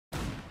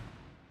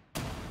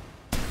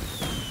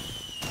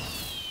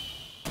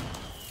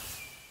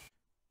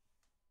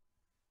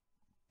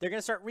They're going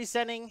to start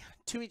resending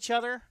to each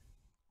other.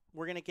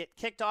 We're going to get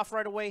kicked off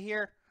right away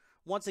here.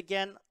 Once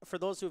again, for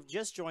those who have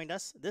just joined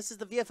us, this is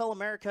the VFL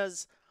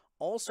Americas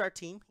All-Star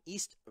Team,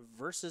 East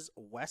versus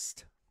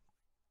West.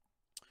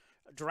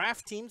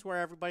 Draft teams where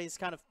everybody's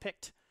kind of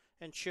picked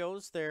and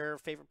chose their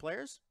favorite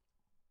players.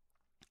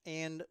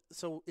 And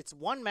so it's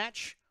one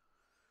match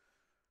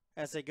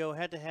as they go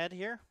head-to-head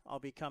here. I'll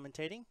be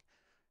commentating.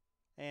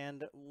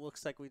 And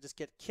looks like we just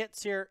get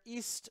kits here.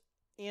 East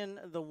in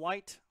the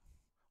white,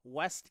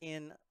 West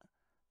in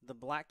the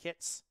black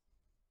kits.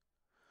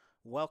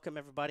 Welcome,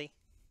 everybody,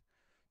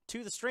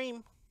 to the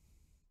stream.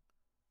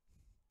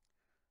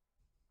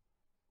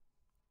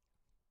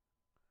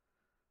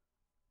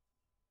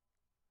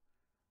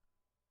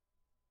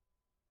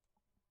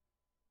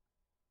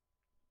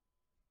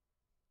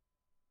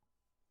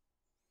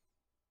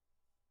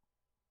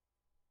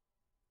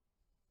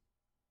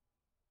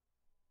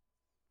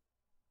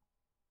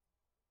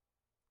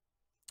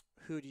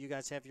 Who do you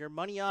guys have your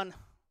money on?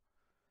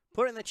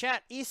 Put it in the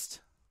chat.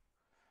 East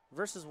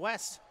versus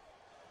West.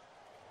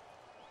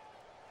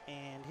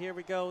 And here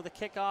we go. The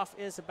kickoff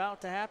is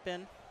about to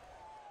happen.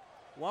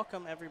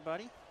 Welcome,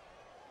 everybody.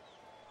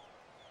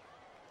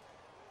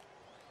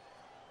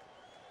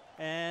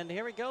 And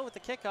here we go with the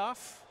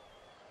kickoff.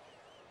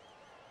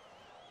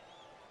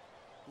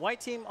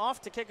 White team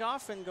off to kick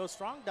off and go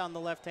strong down the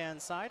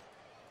left-hand side.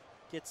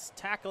 Gets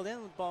tackled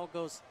in. The ball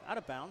goes out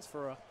of bounds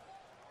for a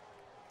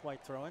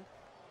white throw-in.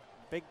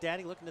 Big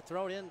Daddy looking to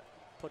throw it in,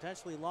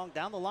 potentially long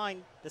down the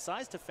line.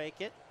 Decides to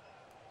fake it.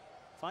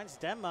 Finds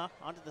Demma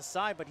onto the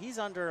side, but he's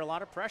under a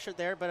lot of pressure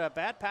there. But a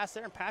bad pass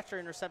there, and Patra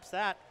intercepts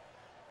that.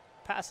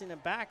 Passing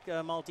it back,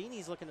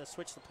 Maldini's looking to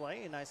switch the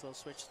play. A nice little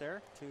switch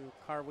there to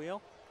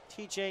Carwheel.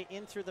 TJ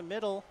in through the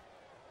middle.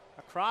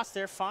 Across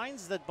there,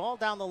 finds the ball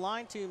down the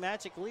line to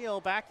Magic Leo.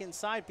 Back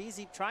inside,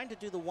 BZ trying to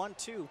do the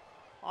 1-2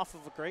 off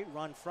of a great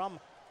run from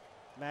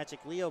Magic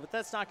Leo. But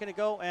that's not going to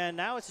go, and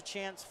now it's a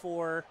chance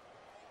for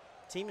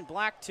Team in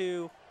Black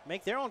to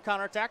make their own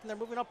counterattack, and they're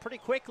moving up pretty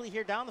quickly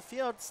here down the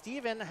field.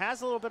 Steven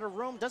has a little bit of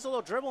room, does a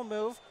little dribble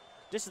move,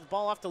 dishes the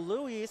ball off to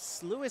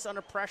Lewis. Lewis under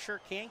pressure,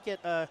 can't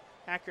get an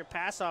accurate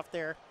pass off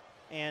there,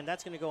 and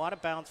that's going to go out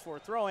of bounds for a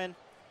throw-in.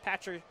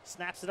 Patrick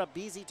snaps it up,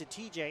 BZ to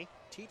TJ.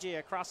 TJ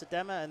across the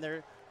Demma, and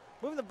they're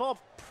moving the ball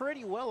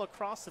pretty well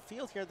across the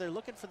field here. They're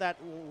looking for that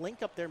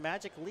link up there,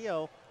 Magic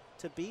Leo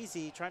to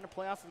BZ, trying to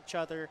play off of each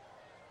other.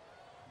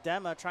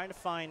 Demma trying to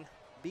find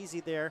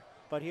BZ there,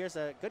 but here's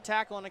a good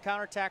tackle and a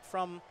counterattack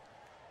from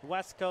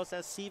West Coast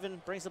as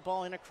Steven brings the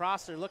ball in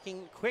across. They're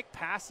looking quick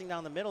passing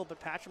down the middle, but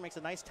Patrick makes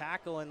a nice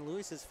tackle, and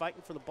Lewis is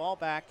fighting for the ball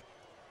back.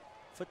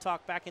 Foot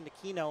talk back into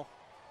Kino.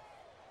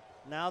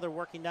 Now they're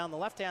working down the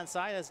left-hand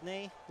side as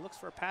Ney looks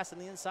for a pass on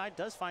the inside,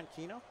 does find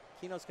Kino.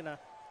 Kino's going to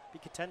be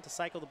content to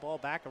cycle the ball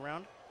back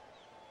around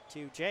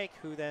to Jake,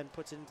 who then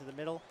puts it into the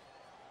middle.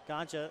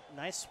 Ganja,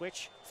 nice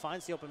switch,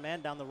 finds the open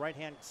man down the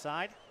right-hand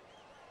side.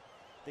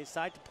 They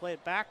decide to play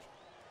it back,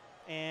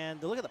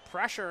 and look at the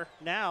pressure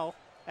now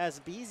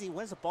as BZ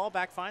wins the ball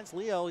back, finds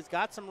Leo. He's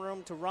got some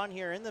room to run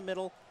here in the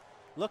middle,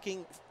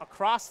 looking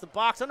across the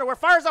box. Underwear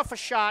fires off a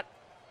shot.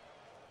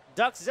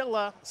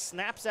 Duckzilla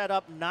snaps that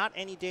up. Not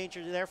any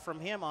danger there from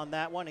him on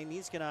that one, and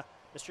he's going to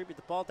distribute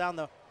the ball down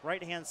the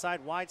right-hand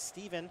side wide.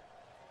 Steven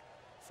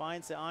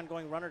finds the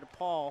ongoing runner to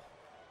Paul.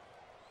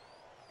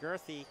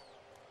 Girthy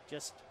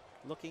just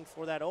looking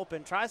for that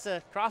open. Tries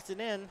to cross it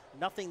in.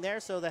 Nothing there,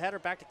 so the header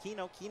back to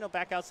Kino. Kino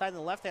back outside on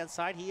the left-hand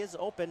side. He is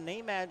open.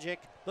 Name Magic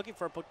looking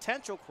for a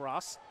potential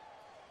cross.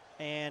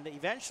 And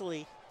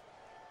eventually,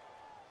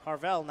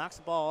 Carvel knocks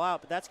the ball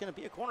out, but that's going to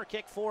be a corner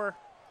kick for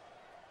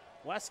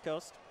West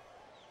Coast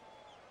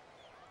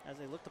as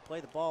they look to play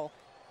the ball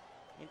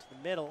into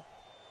the middle.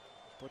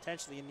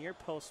 Potentially a near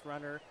post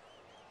runner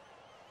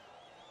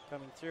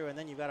coming through, and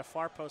then you've got a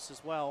far post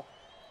as well.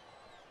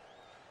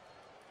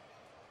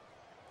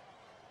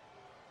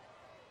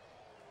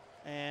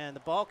 And the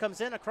ball comes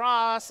in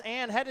across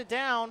and headed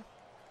down.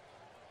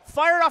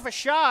 Fired off a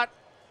shot.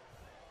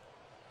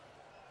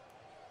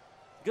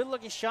 Good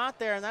looking shot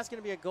there, and that's going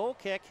to be a goal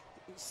kick.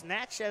 He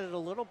snatched at it a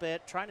little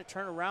bit, trying to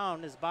turn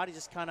around. His body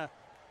just kind of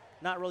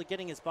not really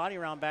getting his body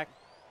around back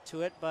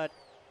to it, but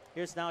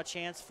here's now a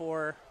chance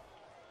for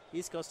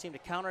East Coast team to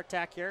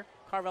counterattack here.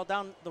 Carvel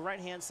down the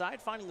right-hand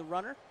side, finding the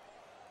runner.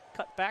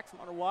 Cut back from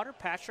underwater.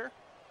 Patcher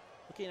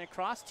looking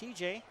across.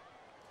 TJ.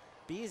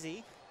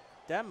 Beasy.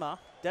 Demma.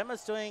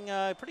 Demma's doing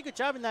a pretty good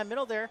job in that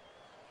middle there,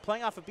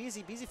 playing off of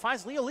Beasy. Beasy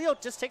finds Leo. Leo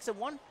just takes a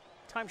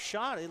one-time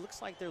shot. It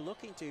looks like they're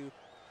looking to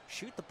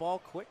shoot the ball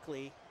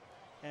quickly,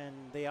 and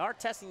they are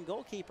testing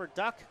goalkeeper.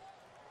 Duck.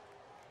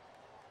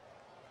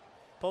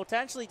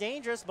 Potentially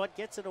dangerous, but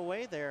gets it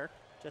away there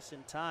just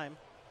in time.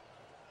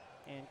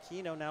 And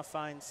Kino now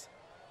finds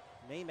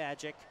Ney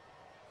Magic.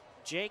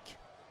 Jake.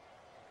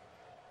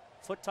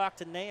 Foot talk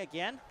to Ney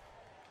again.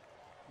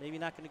 Maybe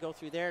not going to go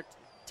through there.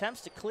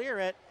 Attempts to clear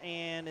it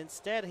and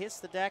instead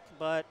hits the deck,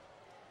 but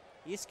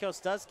East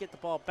Coast does get the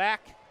ball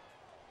back.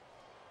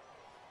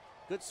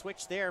 Good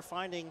switch there,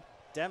 finding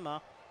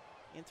Demma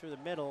in through the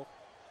middle.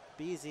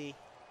 Beasy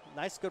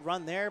Nice, good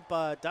run there,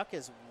 but Duck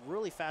is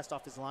really fast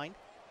off his line.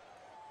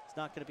 It's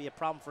not going to be a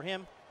problem for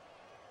him.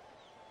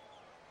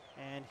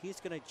 And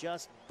he's going to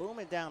just boom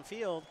it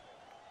downfield,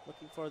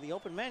 looking for the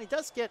open man. He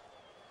does get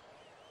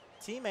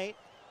teammate,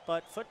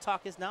 but Foot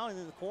Talk is now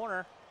in the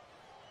corner.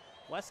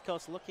 West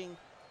Coast looking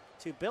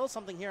to build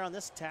something here on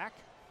this attack.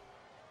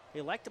 They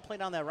like to play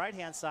down that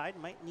right-hand side.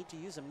 Might need to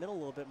use the middle a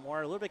little bit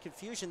more. A little bit of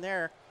confusion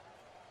there.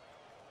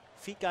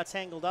 Feet got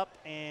tangled up,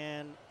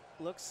 and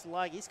looks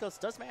like East Coast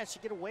does manage to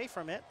get away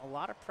from it. A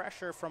lot of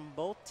pressure from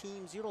both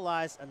teams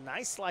utilized. A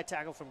nice slide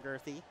tackle from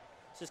Girthy.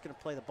 He's just going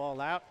to play the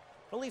ball out.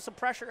 He'll leave some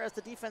pressure as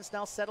the defense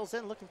now settles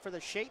in, looking for the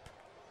shape.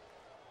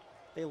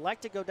 They like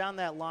to go down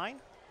that line.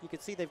 You can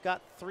see they've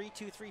got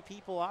 3-2-3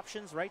 people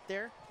options right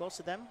there, close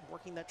to them,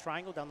 working that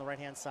triangle down the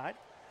right-hand side.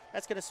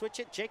 That's going to switch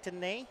it. Jake to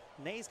Nay.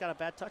 Nay's got a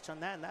bad touch on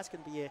that, and that's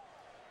going to be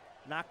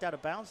knocked out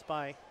of bounds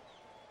by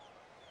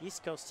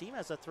East Coast team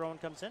as the throw-in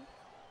comes in.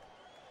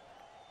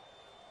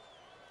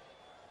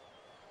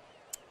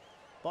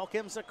 Ball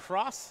comes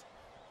across.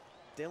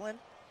 Dylan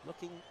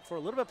looking for a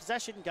little bit of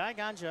possession. Guy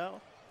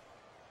Ganjo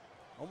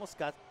almost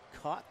got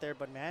caught there,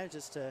 but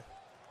manages to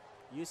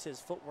use his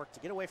footwork to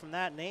get away from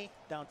that. Nay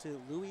down to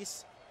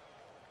Luis.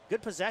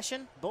 Good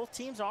possession. Both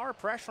teams are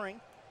pressuring,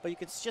 but you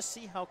can just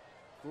see how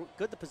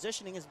good the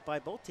positioning is by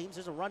both teams.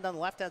 There's a run down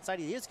the left-hand side.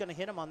 He is going to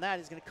hit him on that.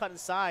 He's going to cut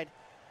inside.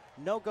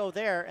 No go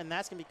there, and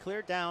that's going to be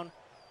cleared down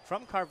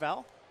from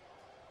Carvel.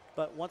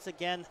 But once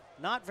again,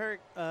 not very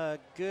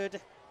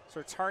good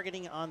sort of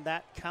targeting on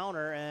that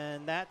counter,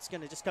 and that's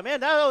going to just come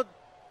in. Now,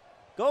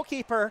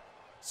 goalkeeper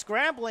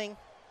scrambling,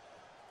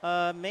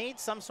 made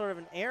some sort of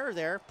an error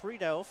there,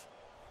 pre-dove.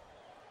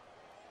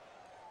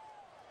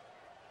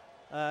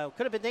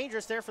 Could have been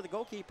dangerous there for the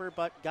goalkeeper,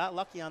 but got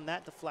lucky on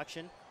that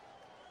deflection.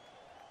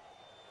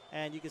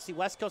 And you can see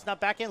West Coast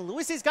not back in.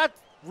 Luis's got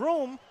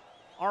room.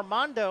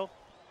 Armando,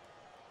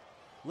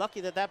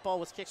 lucky that that ball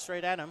was kicked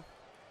straight at him.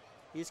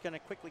 He's going to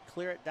quickly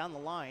clear it down the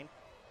line.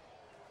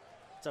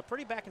 It's a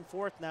pretty back and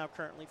forth now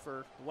currently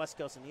for the West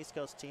Coast and East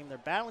Coast team. They're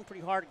battling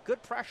pretty hard.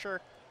 Good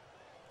pressure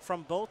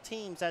from both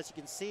teams, as you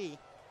can see.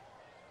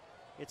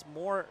 It's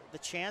more the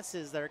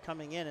chances that are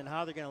coming in and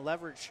how they're going to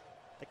leverage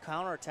the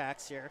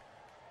counterattacks here.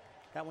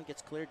 That one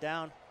gets cleared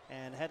down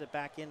and headed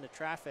back into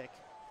traffic.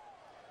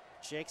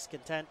 Jake's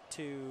content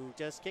to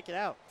just kick it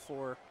out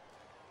for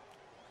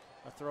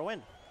a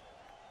throw-in.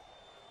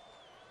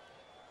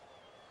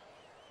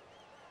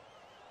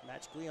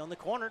 Magically on the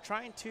corner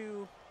trying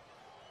to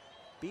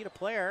beat a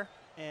player,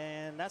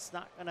 and that's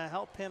not going to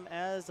help him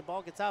as the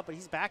ball gets out, but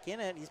he's back in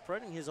it. He's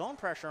putting his own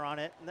pressure on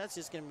it, and that's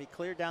just going to be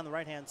cleared down the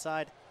right-hand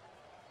side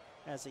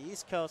as the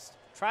East Coast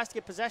tries to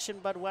get possession,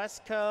 but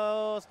West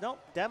Coast, nope,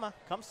 Dema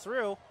comes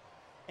through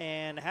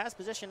and has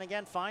position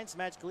again, finds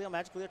Magic Leo.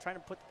 Magic Leo trying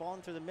to put the ball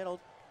in through the middle.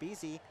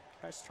 Beasy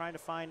trying to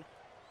find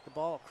the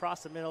ball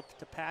across the middle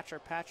to Patcher.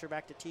 Patcher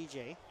back to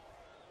TJ.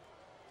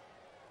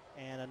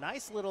 And a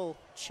nice little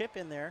chip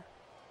in there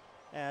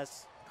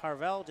as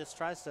Carvel just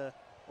tries to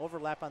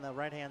overlap on the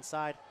right-hand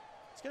side.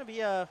 It's going to be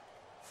a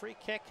free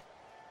kick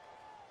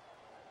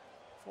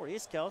for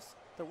East Coast.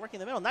 They're working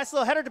the middle. Nice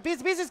little header to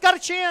Beasy. Beasy's got a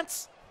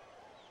chance.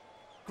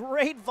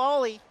 Great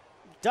volley.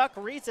 Duck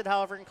reads it,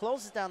 however, and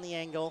closes down the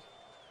angle.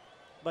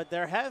 But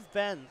there have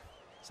been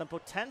some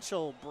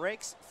potential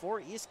breaks for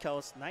East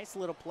Coast. Nice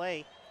little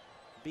play.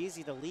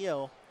 Beasy to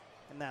Leo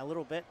in that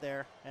little bit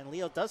there. And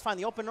Leo does find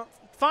the open,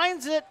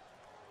 finds it.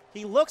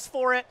 He looks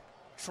for it,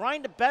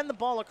 trying to bend the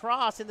ball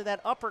across into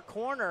that upper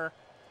corner.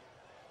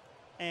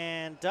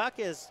 And Duck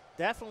is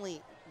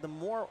definitely the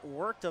more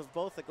worked of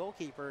both the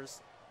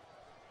goalkeepers.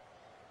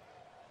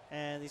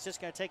 And he's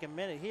just going to take a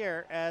minute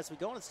here as we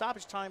go into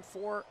stoppage time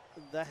for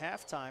the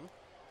halftime.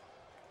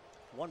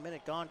 1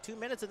 minute gone, 2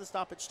 minutes in the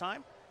stoppage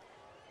time.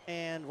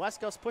 And West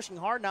Coast pushing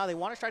hard now. They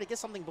want to try to get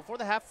something before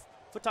the half.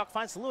 Foot Talk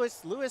finds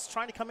Lewis. Lewis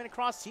trying to come in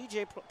across.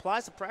 TJ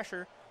applies the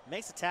pressure,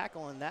 makes a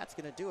tackle, and that's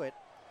going to do it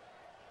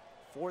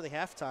for the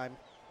halftime.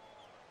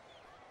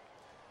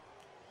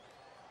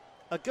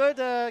 A good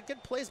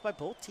plays by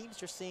both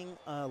teams. You're seeing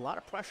a lot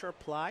of pressure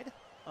applied.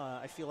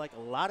 I feel like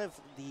a lot of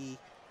the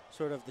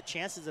sort of the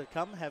chances that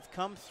have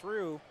come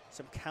through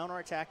some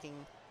counterattacking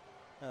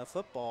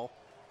football.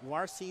 You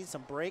are seeing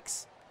some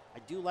breaks. I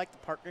do like the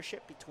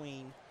partnership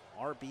between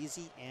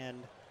RBZ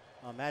and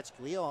Magic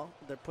Leo.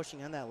 They're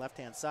pushing on that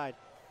left-hand side.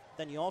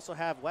 Then you also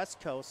have West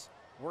Coast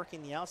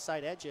working the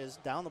outside edges,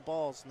 down the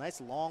balls, nice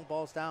long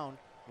balls down,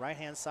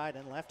 right-hand side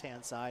and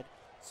left-hand side.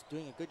 It's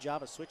doing a good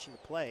job of switching the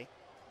play.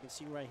 You can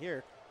see right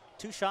here,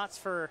 2 shots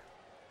for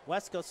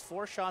West Coast,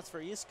 4 shots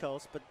for East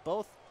Coast, but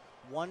both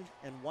 1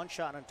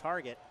 shot on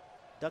target.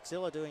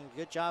 Duxzilla doing a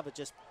good job of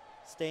just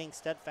staying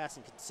steadfast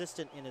and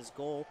consistent in his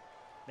goal,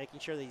 making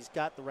sure that he's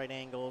got the right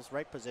angles,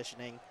 right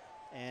positioning,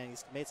 and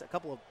he's made a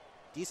couple of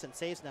decent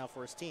saves now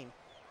for his team.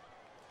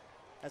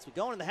 As we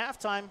go into the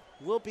halftime,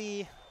 will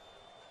be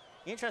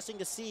interesting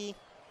to see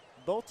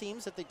both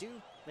teams if they do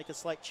make a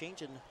slight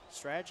change in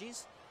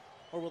strategies,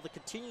 or will they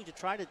continue to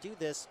try to do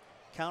this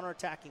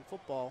counter-attacking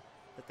football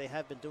that they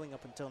have been doing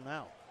up until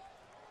now.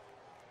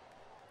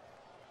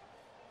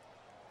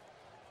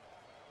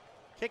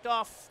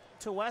 Kickoff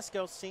to West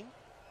Coast team.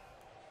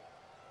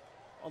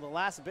 All the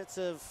last bits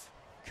of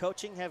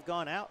coaching have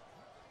gone out.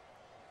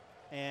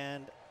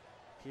 And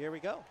here we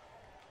go.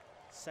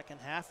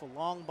 Second half, a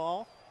long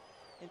ball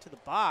into the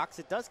box.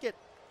 It does get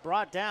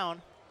brought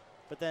down,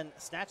 but then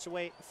snatched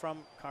away from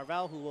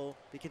Carvel, who will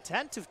be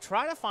content to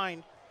try to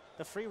find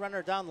the free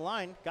runner down the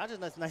line. Got a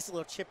nice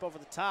little chip over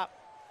the top,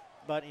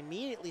 but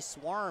immediately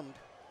swarmed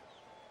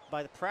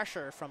by the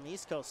pressure from the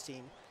East Coast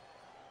team.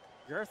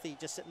 Girthy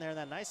just sitting there in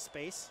that nice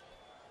space.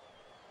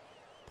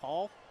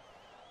 Paul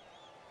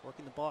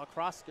working the ball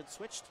across. Good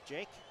switch to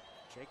Jake.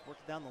 Jake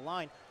working down the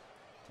line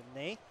to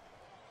Nay.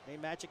 Nay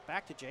Magic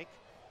back to Jake.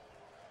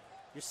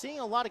 You're seeing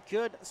a lot of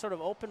good sort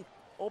of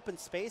open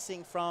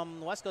spacing from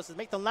the West Coast. They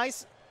make the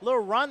nice little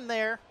run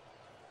there.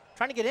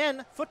 Trying to get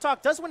in. Foot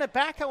Talk does win it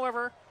back,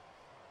 however,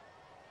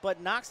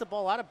 but knocks the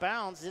ball out of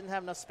bounds. Didn't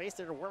have enough space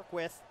there to work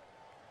with.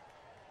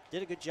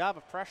 Did a good job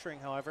of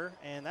pressuring, however,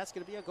 and that's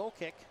going to be a goal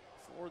kick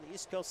for the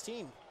East Coast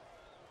team.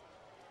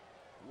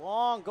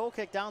 Long goal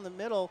kick down the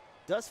middle.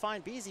 Does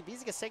find Beasy.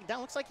 Beasy gets taken down.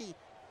 Looks like he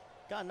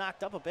got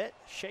knocked up a bit.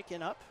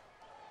 Shaken up.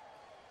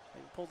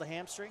 Maybe pulled the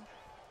hamstring.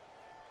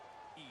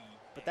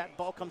 But that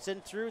ball comes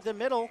in through the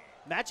middle.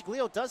 Magic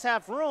Leo does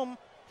have room.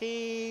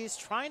 He's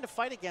trying to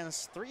fight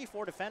against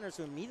 3-4 defenders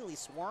who immediately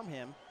swarm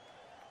him.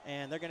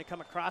 And they're going to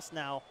come across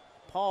now.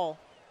 Paul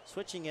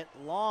switching it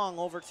long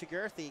over to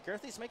Girthy.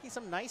 Girthy's making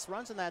some nice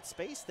runs in that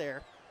space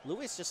there.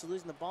 Lewis just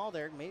losing the ball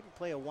there. Maybe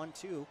play a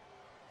 1-2.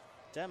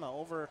 Dema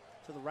over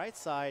to the right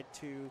side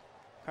to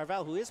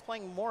Carvel, who is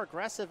playing more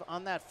aggressive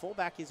on that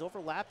fullback. He's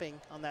overlapping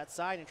on that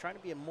side and trying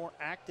to be a more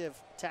active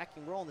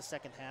attacking role in the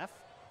second half.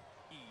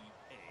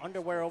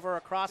 Underwear over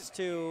across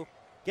to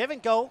Give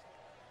and Go.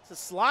 It's a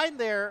slide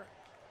there,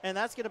 and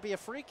that's going to be a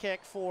free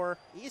kick for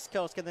East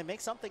Coast. Can they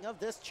make something of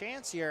this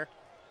chance here?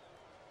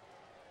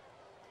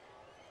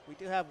 We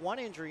do have one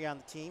injury on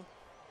the team.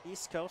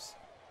 East Coast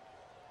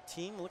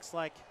team looks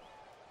like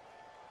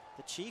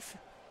the Chief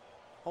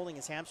holding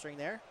his hamstring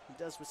there. He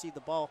does receive the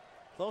ball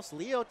close.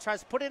 Leo tries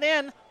to put it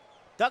in.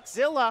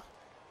 Duckzilla.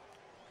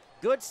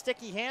 Good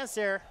sticky hands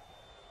there.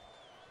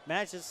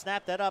 Manages to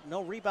snap that up.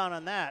 No rebound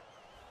on that.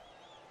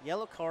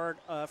 Yellow card,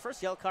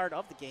 first yellow card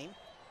of the game.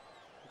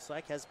 Looks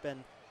like has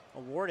been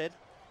awarded.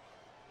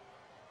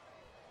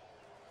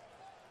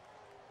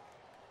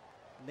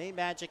 May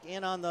Magic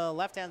in on the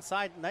left-hand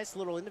side. Nice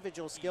little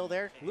individual skill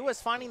there.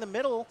 Lewis finding the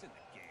middle.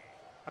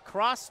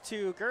 Across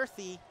to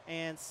Girthy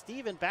and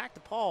Steven back to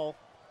Paul.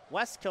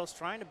 West Coast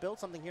trying to build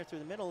something here through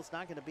the middle. It's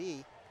not going to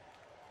be.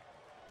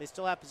 They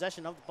still have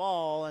possession of the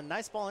ball. A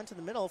nice ball into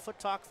the middle. Foot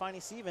Talk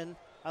finding Steven.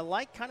 I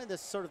like kind of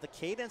this sort of the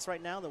cadence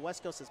right now that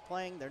West Coast is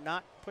playing. They're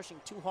not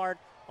pushing too hard.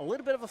 A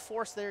little bit of a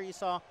force there you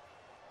saw.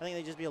 I think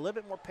they just be a little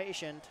bit more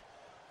patient.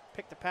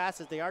 Pick the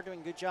passes. They are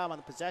doing a good job on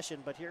the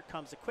possession, but here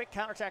comes a quick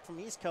counterattack from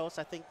East Coast.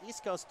 I think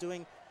East Coast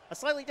doing a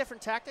slightly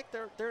different tactic.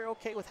 They're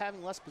okay with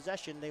having less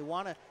possession. They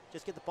want to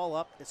just get the ball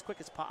up as quick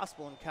as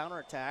possible and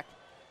counterattack.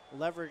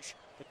 Leverage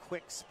the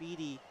quick,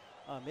 speedy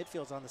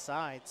midfields on the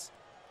sides.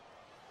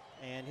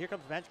 And here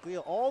comes Magic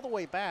Leo all the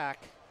way back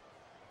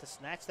to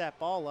snatch that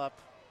ball up.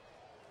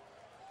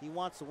 He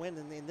wants to win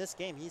in this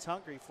game. He's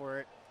hungry for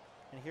it.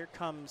 And here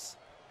comes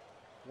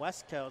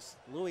West Coast.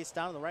 Louis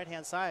down on the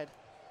right-hand side,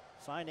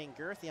 finding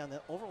Girthy on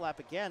the overlap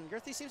again.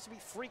 Girthy seems to be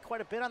free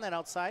quite a bit on that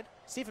outside.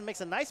 Stephen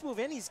makes a nice move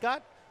in. He's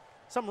got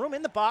some room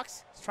in the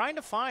box. He's trying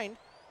to find.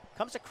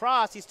 Comes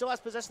across. He still has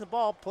possession of the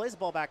ball. Plays the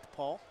ball back to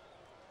Paul.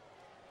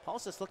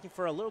 Paul's just looking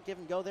for a little give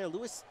and go there.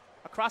 Lewis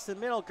across the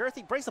middle.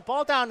 Girthy breaks the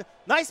ball down.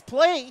 Nice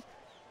play.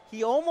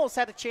 He almost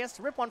had a chance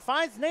to rip one.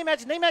 Finds Name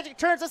Magic. Name Magic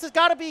turns. This has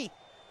got to be.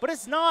 But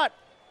it's not,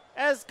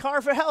 as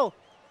Carvel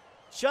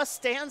just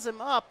stands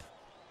him up.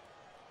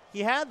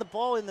 He had the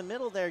ball in the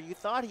middle there. You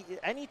thought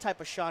any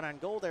type of shot on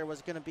goal there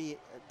was going to be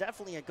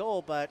definitely a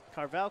goal, but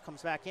Carvel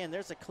comes back in.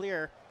 There's a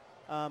clear,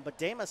 but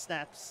Dama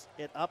snaps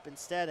it up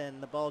instead,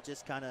 and the ball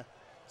just kind of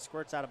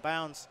squirts out of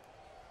bounds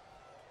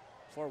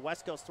for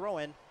West Coast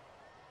throw-in.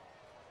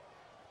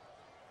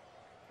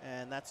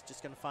 And that's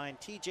just going to find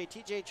TJ.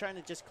 TJ trying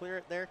to just clear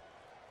it there.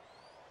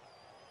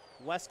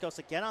 West Coast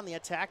again on the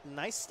attack.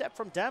 Nice step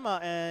from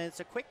Dema, and it's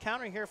a quick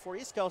counter here for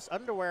East Coast.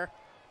 Underwear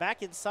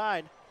back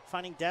inside,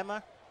 finding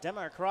Dema.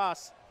 Dema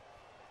across.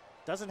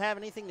 Doesn't have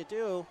anything to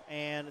do,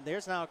 and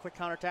there's now a quick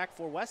counterattack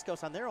for West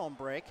Coast on their own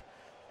break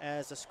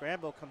as the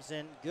scramble comes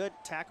in. Good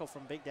tackle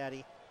from Big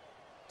Daddy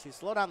to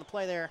slow down the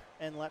play there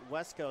and let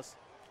West Coast,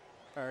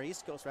 or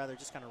East Coast rather,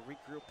 just kind of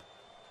regroup.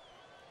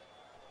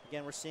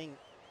 Again, we're seeing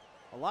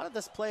a lot of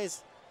this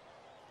plays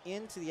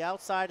into the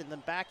outside and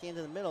then back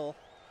into the middle,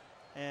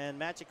 and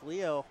Magic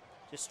Leo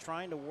just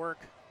trying to work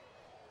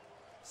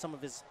some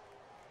of his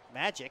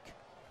magic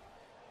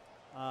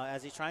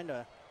as he's trying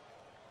to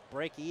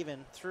break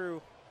even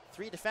through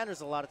three defenders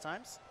a lot of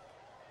times.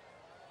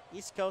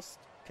 East Coast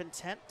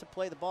content to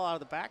play the ball out of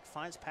the back,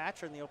 finds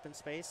Patra in the open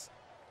space.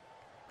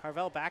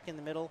 Carvel back in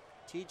the middle.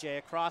 TJ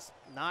across,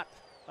 not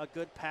a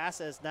good pass,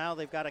 as now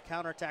they've got a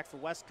counterattack for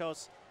West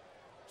Coast.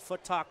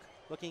 Foot Talk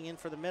looking in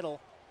for the middle.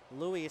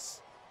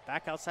 Luis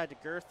back outside to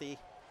Girthy.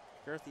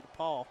 Girthy to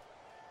Paul.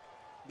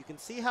 You can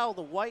see how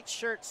the white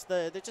shirts,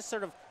 they just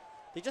sort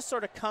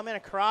of come in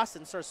across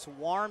and sort of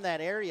swarm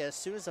that area as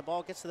soon as the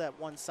ball gets to that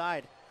one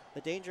side.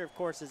 The danger, of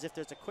course, is if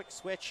there's a quick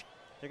switch,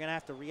 they're going to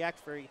have to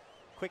react very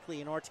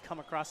quickly in order to come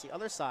across the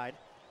other side.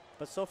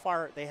 But so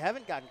far, they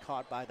haven't gotten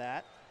caught by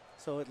that.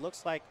 So it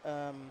looks like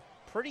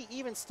pretty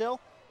even still.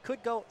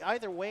 Could go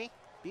either way.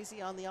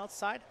 Beasy on the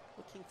outside,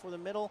 looking for the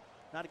middle.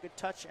 Not a good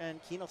touch,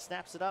 and Kino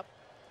snaps it up.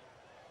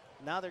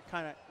 Now they're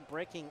kind of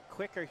breaking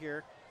quicker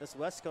here, this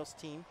West Coast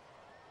team.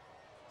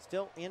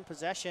 Still in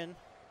possession.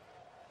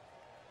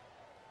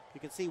 You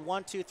can see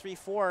 1, 2, 3,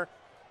 4.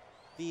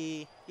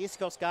 The East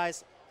Coast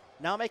guys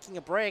now making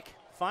a break,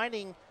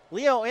 finding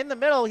Leo in the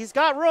middle. He's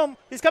got room.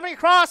 He's coming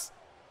across.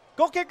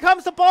 Goal kick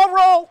comes, the ball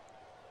roll.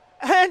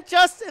 And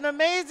just an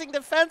amazing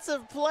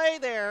defensive play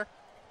there.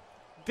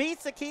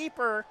 Beats the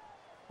keeper.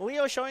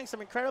 Leo showing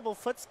some incredible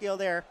foot skill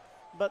there,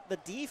 but the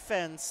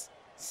defense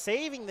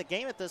saving the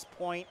game at this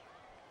point.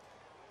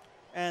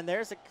 And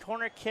there's a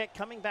corner kick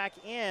coming back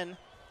in.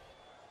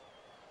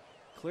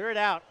 Clear it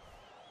out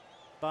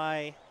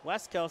by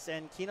West Coast,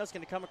 and Kino's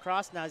going to come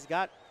across now. He's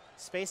got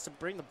space to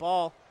bring the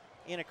ball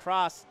in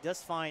across.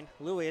 Does find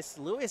Lewis.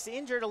 Lewis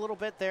injured a little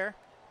bit there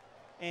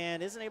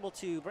and isn't able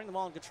to bring the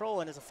ball in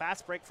control, and is a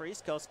fast break for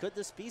East Coast. Could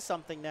this be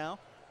something now?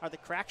 Are the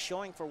cracks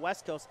showing for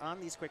West Coast on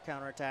these quick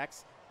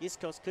counterattacks?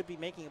 East Coast could be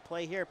making a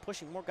play here,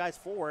 pushing more guys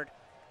forward.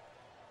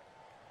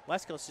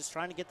 West Coast just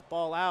trying to get the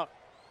ball out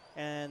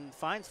and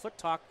finds Foot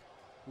Talk.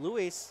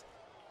 Lewis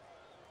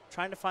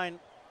trying to find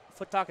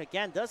Foot Talk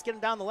again. Does get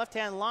him down the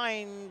left-hand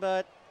line,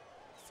 but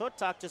Foot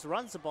Talk just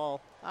runs the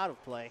ball out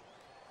of play.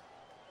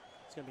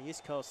 It's going to be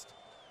East Coast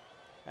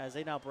as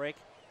they now break.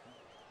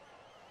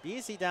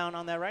 Beasy down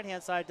on that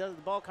right-hand side. The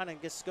ball kind of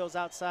just goes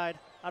outside,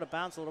 out of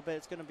bounds a little bit.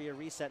 It's going to be a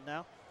reset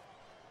now.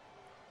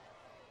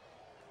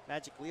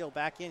 Magic Leo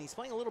back in. He's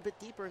playing a little bit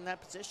deeper in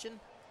that position.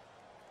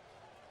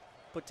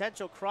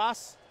 Potential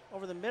cross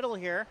over the middle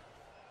here.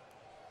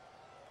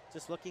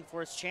 Just looking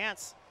for his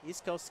chance.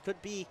 East Coast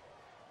could be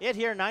it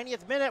here.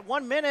 90th minute,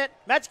 1 minute.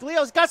 Magic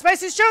Leo's got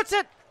space. He shoots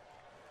it.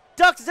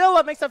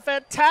 Duckzilla makes a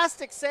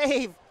fantastic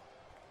save.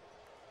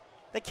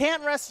 They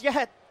can't rest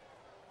yet.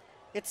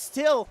 It's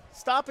still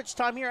stoppage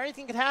time here.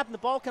 Anything could happen. The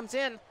ball comes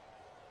in.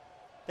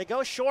 They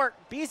go short.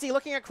 Beasy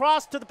looking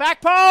across to the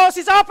back post.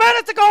 He's open.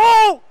 It's a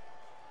goal.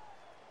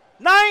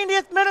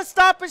 90th minute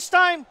stoppage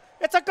time.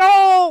 It's a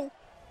goal.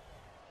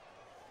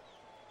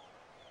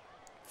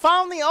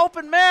 Found the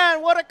open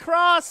man. What a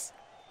cross.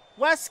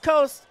 West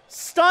Coast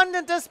stunned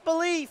in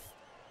disbelief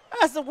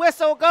as the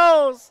whistle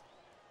goes.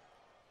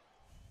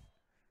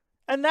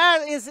 And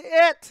that is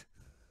it.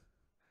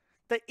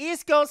 The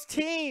East Coast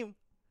team,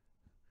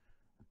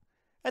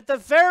 at the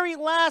very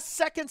last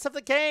seconds of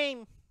the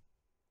game,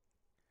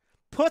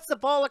 puts the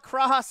ball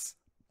across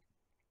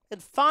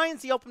and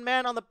finds the open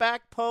man on the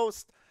back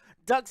post.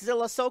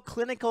 Duckzilla so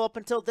clinical up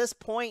until this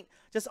point,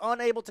 just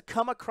unable to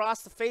come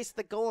across the face of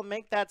the goal and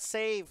make that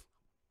save.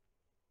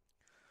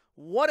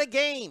 What a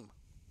game.